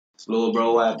It's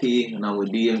LilBroYP, and I'm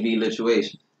with DMV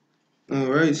Lituations.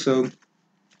 Alright, so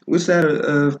what side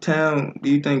of town do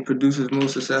you think produces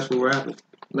most successful rappers?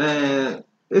 Man,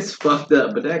 it's fucked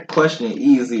up, but that question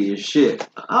easy as shit.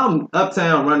 I'm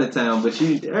uptown, running town, but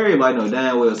everybody know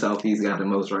damn well Southeast got the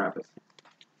most rappers.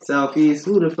 Southeast,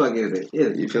 who the fuck is it?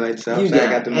 You feel like the South You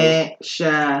Side got the most?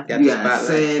 Shy, Got you the got spotlight.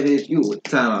 Savage, I'm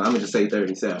gonna just say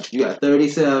 37. You got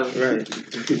 37. Right.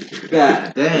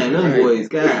 God damn, them Right. boys,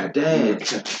 god damn.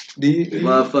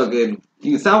 Motherfucking,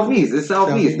 Southeast, it's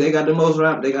Southeast. They got the most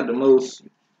rap, they got the most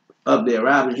up there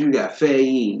rappers. You got Faye,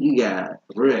 you got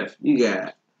Riff, you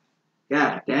got,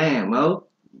 god damn, Mo.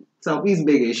 Southeast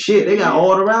big as shit. They got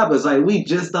all the rappers. Like, we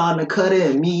just starting to cut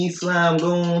in. Me, Slime,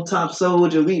 Goon, Top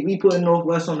Soldier. We putting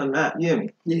Northwest on the map. You hear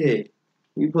me? Yeah.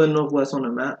 We putting Northwest on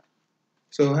the map.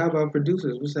 So how about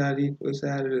producers? What part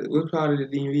of the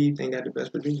DMV you think got the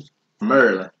best producers?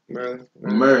 Merlin.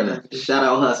 Merlin. Shout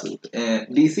out Hustle. And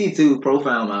DC too,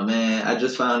 Profile my man. I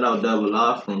just found out Double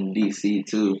R from DC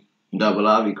too. Double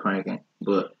R be cranking.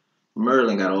 But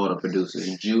Merlin got all the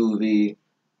producers. Juvie,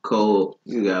 Cole,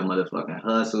 you got motherfucking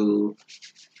Hustle.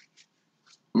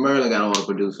 Merlin got all the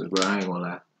producers, bro. I ain't gonna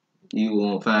lie. You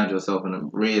won't find yourself in the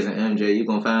Reds and MJ. You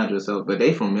gonna find yourself, but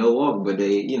they from Milwaukee, but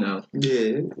they,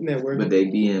 Yeah, network. But they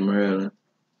be in Maryland.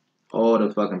 All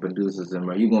the fucking producers in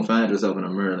Maryland. You gonna find yourself in a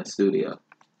Maryland studio,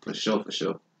 for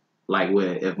sure. Like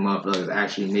where if motherfuckers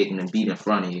actually making a beat in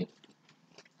front of you.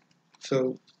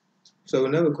 So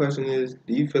another question is,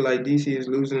 do you feel like DC is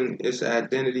losing its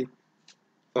identity?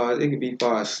 It could be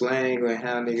far as slang or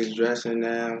how niggas dressing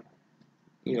now.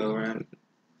 Around.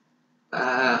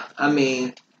 I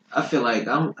mean, I feel like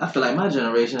my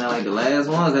generation are like the last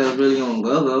ones that was really on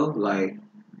go-go. Like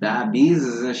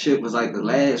Diabetes and shit was like the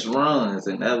last runs,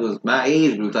 and that was my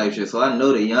age group type shit. So I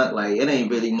know the young, like, it ain't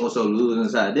really more so losing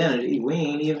its identity. We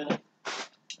ain't even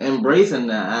embracing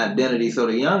that identity. So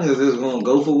the youngest is gonna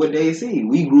go for what they see.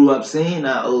 We grew up seeing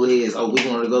our old heads. Oh, we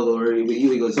want to go early, but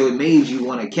you go. So it made you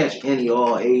want to catch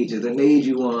all ages. It made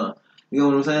you want to, you know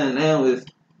what I'm saying? Now it's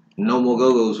no more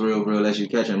go-go's for real, unless you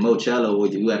catching moechella or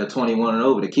you at a 21 and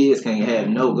over. The kids can't have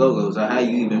no go-go's. So how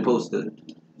you even supposed to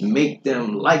make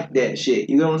them like that shit?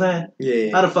 You know what I'm saying?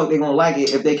 Yeah. How the fuck they gonna like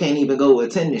it if they can't even go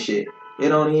attend the shit? It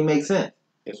don't even make sense.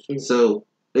 That's true. So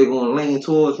they're gonna lean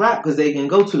towards rap because they can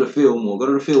go to the Fillmore, go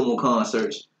to the Fillmore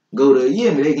concerts,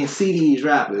 they can see these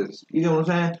rappers. You know what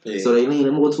I'm saying? Yeah. So they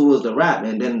leaning more towards the rap,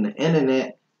 and then the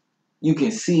internet, you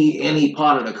can see any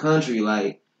part of the country.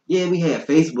 Like, yeah, we had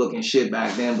Facebook and shit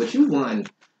back then, but you wasn't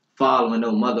following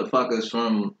no motherfuckers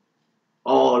from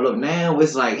all of now.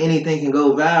 It's like anything can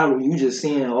go viral. You just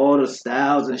seeing all the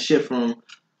styles and shit from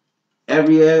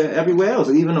everywhere else,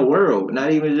 even the world,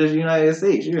 not even just United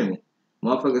States. You hear me?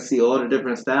 Motherfuckers see all the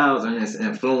different styles and it's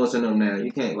influencing them now.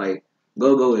 You can't, like,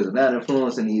 go-go is not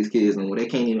influencing these kids no more. They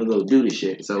can't even go do the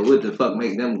shit. So what the fuck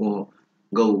make them go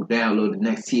download the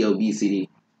next TLB CD?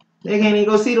 They can't even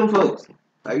go see them folks.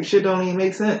 Like, shit don't even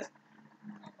make sense.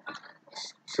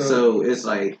 So it's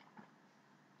like,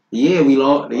 yeah, we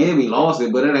lost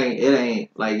it, but it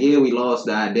ain't like, yeah, we lost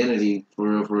the identity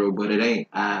for real, but it ain't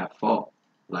our fault.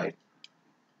 Like,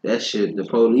 that shit, the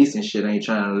police and shit ain't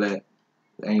trying to let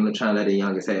the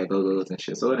youngest have go-go's and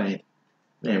shit. So it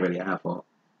ain't really our fault.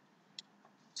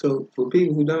 So for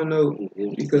people who don't know,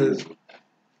 because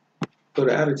for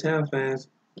the out of town fans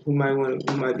who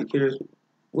might be curious,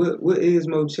 what is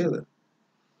moechella?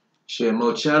 Shit,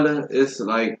 moechella, it's a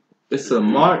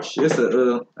march. It's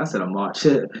a march.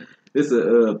 It's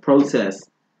a protest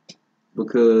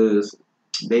because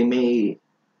they made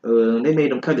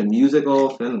them cut the music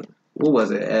off, and what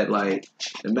was it, at like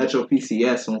the Metro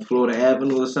PCS on Florida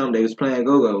Avenue or something? They was playing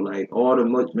go-go. Like, all the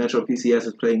Metro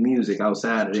PCSs play music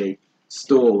outside of their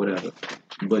store or whatever,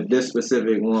 but this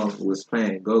specific one was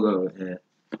playing go-go, and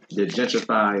the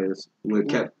gentrifiers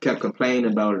kept complaining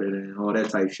about it and all that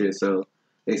type shit. So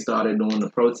they started doing the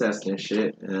protest and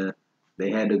shit, and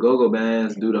they had the go-go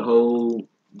bands do the whole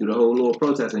little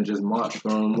protest and just march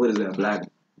from, what is that,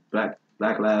 Black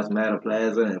Lives Matter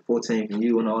Plaza and 14th and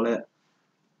U and all that.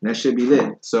 That should be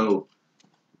lit. So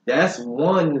that's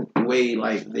one way,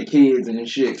 like, the kids and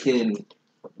shit can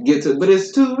get to, but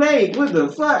it's too late. What the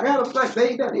fuck? How the fuck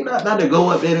they not to go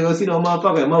up there to go see no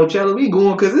motherfucking moechella? We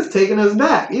going because it's taking us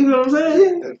back. You know what I'm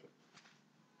saying? Yeah.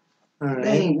 Right.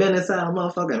 They ain't been inside a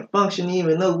motherfucking function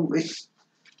even though.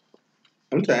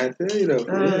 I'm trying to tell you though.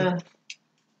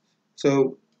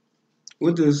 So,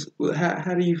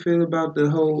 how do you feel about the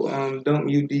whole Don't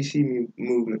You DC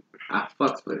movement? I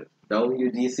fucks with it. Don't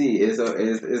You DC.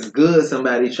 It's good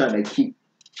somebody trying to keep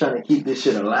this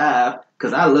shit alive,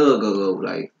 cause I love go-go.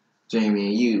 Like, Jamie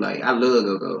and you, like, I love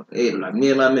go-go. Like, me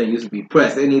and my men used to be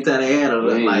pressed anytime they had a, Yeah,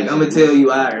 like, yeah, I'm gonna tell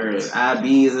you, I heard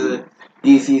Ibiza,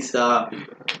 DC Stop,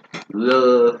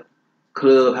 Love,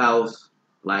 Clubhouse,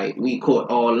 like, we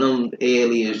caught all them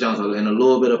alias jumps and a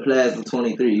little bit of Plaza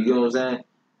 23, you know what I'm saying?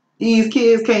 These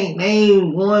kids can't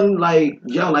name one, like,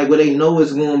 y'all, like, where they know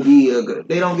it's gonna be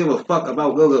they don't give a fuck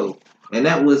about go-go. And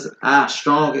that was our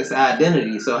strongest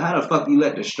identity. So how the fuck you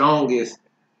let the strongest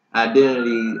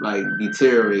identity, like,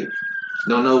 deteriorate?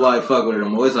 Don't nobody fuck with it no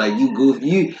more. It's like you goofy.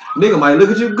 You nigga might look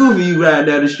at you goofy. You ride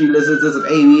down the street listening to some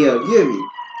ABF. Give me.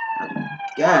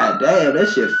 God damn, that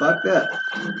shit fucked up.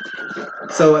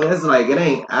 So it's like it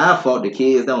ain't our fault. The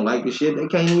kids don't like the shit. They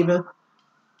can't even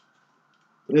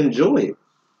enjoy it.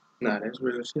 Nah, that's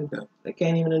real shit though. They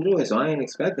can't even enjoy it. So I ain't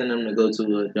expecting them to go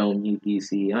to a Dome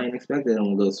UPC. I ain't expecting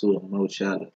them to go to a moechella.